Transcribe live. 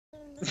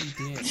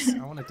Dance. I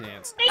want to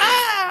dance.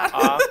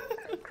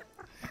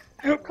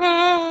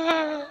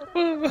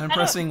 I'm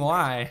pressing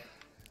Y.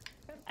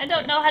 I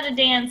don't know how to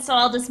dance, so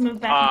I'll just move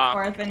back and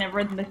forth in a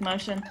rhythmic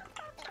motion.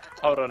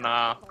 Hold on,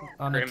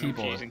 on the Crim,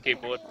 keyboard. Using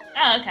keyboard.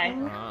 Oh, okay.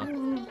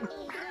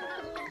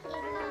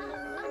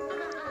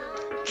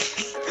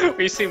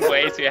 We seem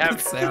way too happy.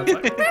 It sounds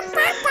like.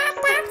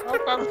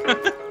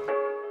 Oh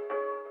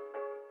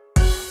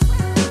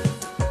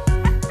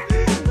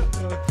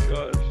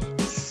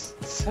gosh,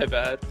 so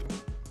bad.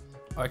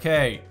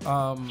 Okay. Yay,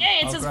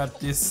 it I'll says grab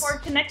this. for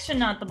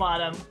connection at the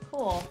bottom.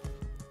 Cool.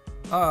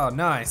 Oh,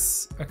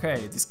 nice.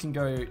 Okay, this can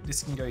go.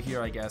 This can go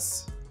here, I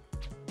guess.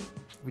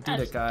 We did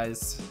it,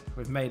 guys.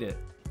 We've made it.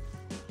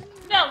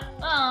 No.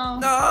 Oh.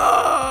 No!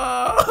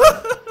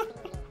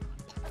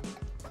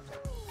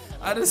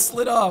 I just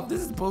slid off.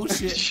 This is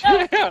bullshit.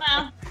 Chili,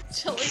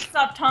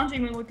 stop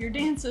taunting me with your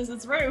dances.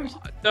 It's rude.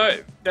 No,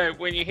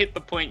 when you hit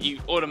the point, you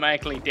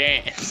automatically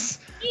dance.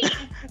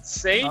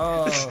 See?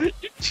 Oh. You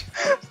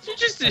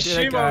just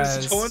assume I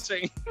was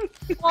taunting.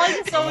 Well, I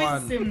just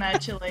always assume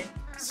that, Chili.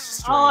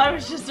 Straight Oh, I away.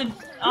 was just a.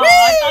 Oh,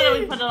 I thought I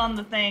would put it on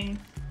the thing.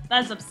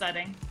 That's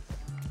upsetting.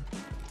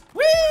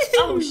 Whee!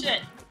 Oh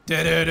shit.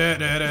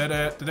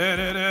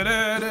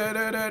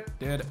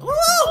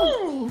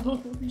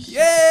 Woo!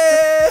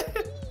 Yeah!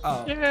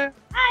 Oh. Yeah.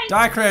 Hi.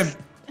 Die, Crim.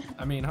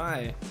 I mean,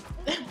 hi.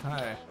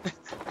 Hi.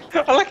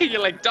 I like how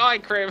you're like, die,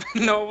 Crim.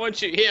 No, I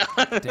want you here.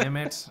 Damn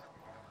it.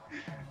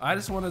 I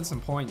just wanted some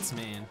points,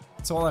 man.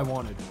 That's all I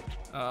wanted.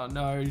 Oh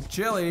no,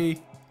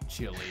 Chili.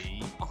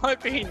 Chili. I'm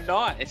being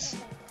nice.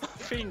 I'm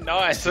being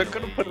nice. I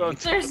couldn't put it on.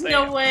 There's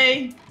no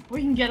way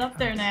we can get up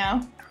there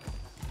now.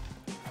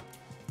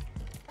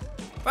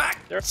 Fuck!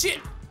 Shit!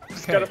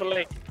 Just Okay. gotta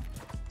believe.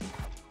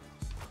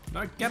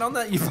 No, get on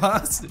that, you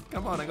bastard!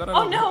 Come on, I got it.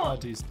 Oh, no. Oh,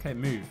 jeez. Okay,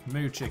 move.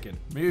 Move, chicken.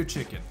 Move,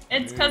 chicken.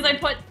 It's Move. because I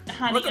put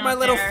honey Look at on my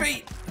little there.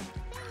 feet!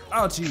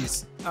 Oh,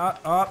 jeez.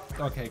 Oh,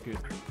 okay, good.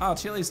 Oh,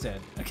 Chili's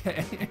dead.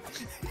 Okay.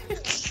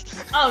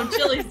 Oh,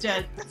 Chili's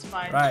dead. It's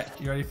fine. Right,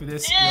 you ready for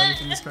this? You ready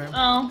for this, Crim?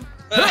 Oh.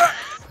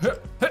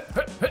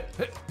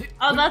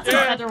 Oh, that's a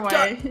better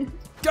way.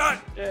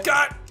 Got!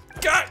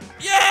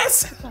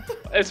 Yes!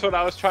 That's what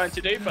I was trying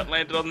to do, but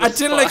landed on the I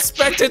didn't spot.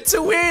 expect it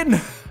to win!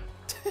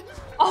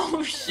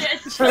 Oh shit!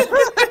 That's such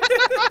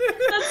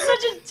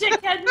a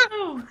dickhead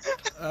move.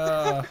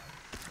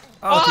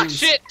 Oh geez.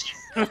 shit!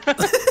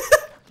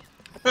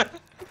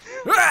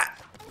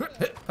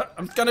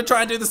 I'm gonna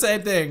try and do the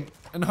same thing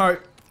and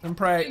hope and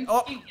pray.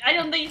 Oh! I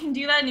don't think you can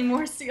do that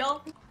anymore,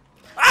 Seal.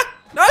 Ah!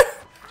 No!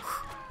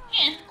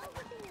 Eh.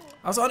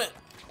 I was on it.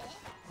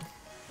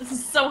 This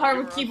is so hard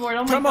with keyboard.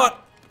 Oh my Come god. on!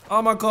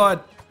 Oh my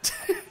god!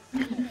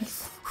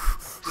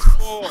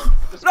 Four.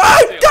 Just No!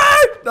 four. Go!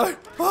 No!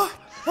 Oh.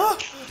 Oh.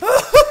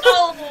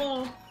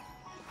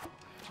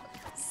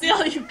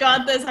 Seal, you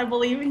got this. I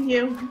believe in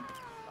you.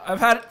 I've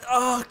had it.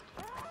 Oh!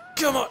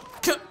 Come on!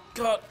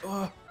 God!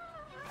 Oh.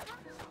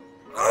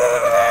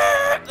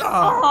 Oh.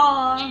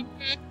 Aww.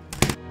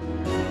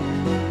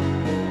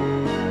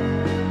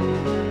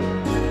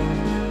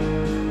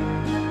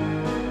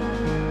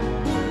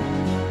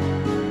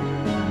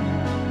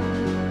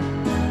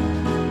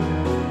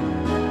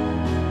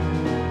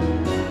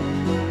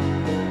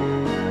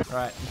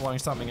 Right, I'm blowing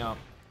something up.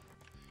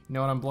 You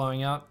know what I'm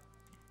blowing up?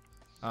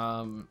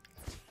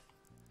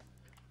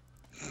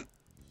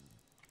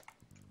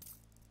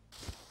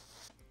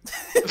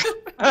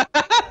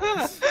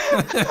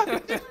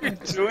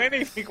 Do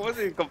anything wasn't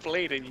even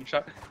complete, and you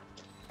shot.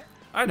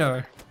 I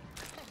know.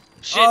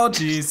 Shit! Oh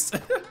jeez.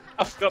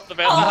 I forgot about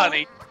the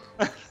honey.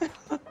 God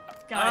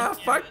Ah, damn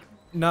fuck. it.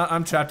 No,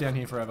 I'm trapped down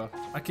here forever.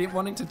 I keep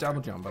wanting to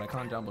double jump, but I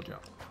can't double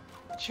jump.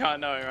 I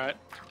know, right?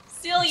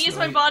 Seal, use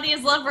my body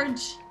as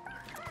leverage.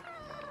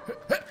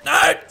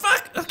 No!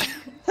 Fuck!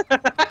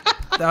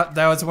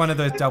 that was one of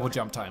those double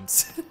jump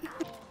times.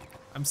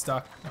 I'm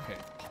stuck. Okay.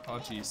 Oh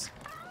jeez.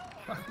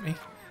 Fuck me.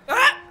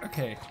 Ah!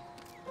 Okay.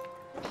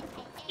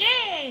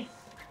 Yay!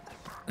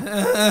 You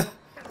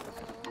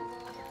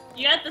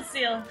got the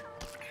seal.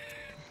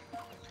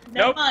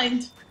 Never Nope.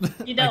 mind.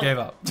 You I don't. gave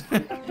up.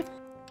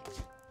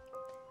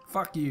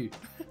 Fuck you.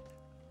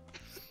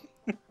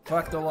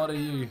 Fucked a lot of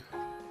you.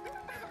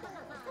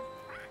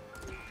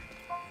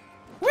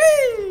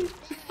 Whee!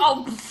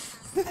 Oh.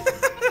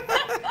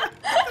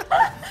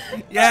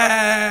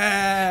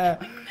 Yeah!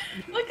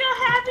 Look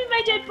how happy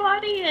my dead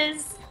body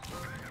is.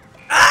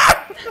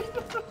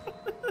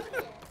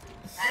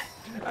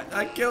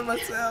 I killed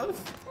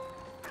myself.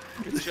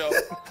 Good job.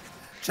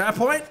 Chat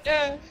point?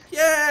 Yeah.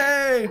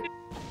 Yay!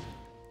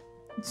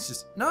 It's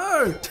just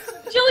no.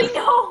 Chili,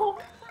 no.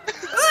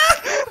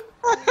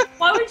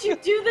 Why would you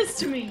do this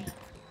to me?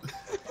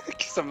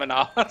 Because I'm an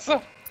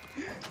asshole.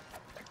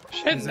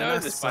 Should Is know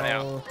that this by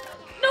now. so-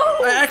 No.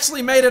 I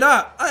actually made it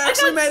up. I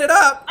actually made it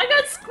up. I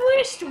got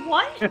squished.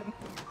 What?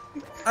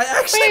 I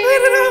actually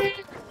made it up.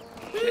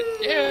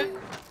 Yeah.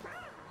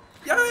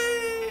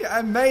 Yay!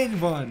 I made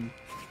one.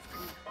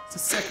 It's the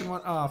second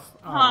one off.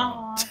 Oh.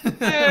 Aw.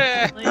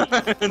 Yeah.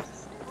 Really?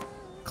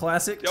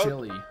 Classic Yo.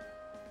 chili.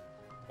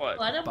 What?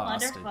 What a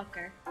Bastard.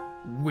 motherfucker.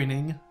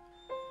 Winning.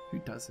 Who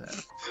does that?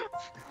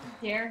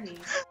 Dare he?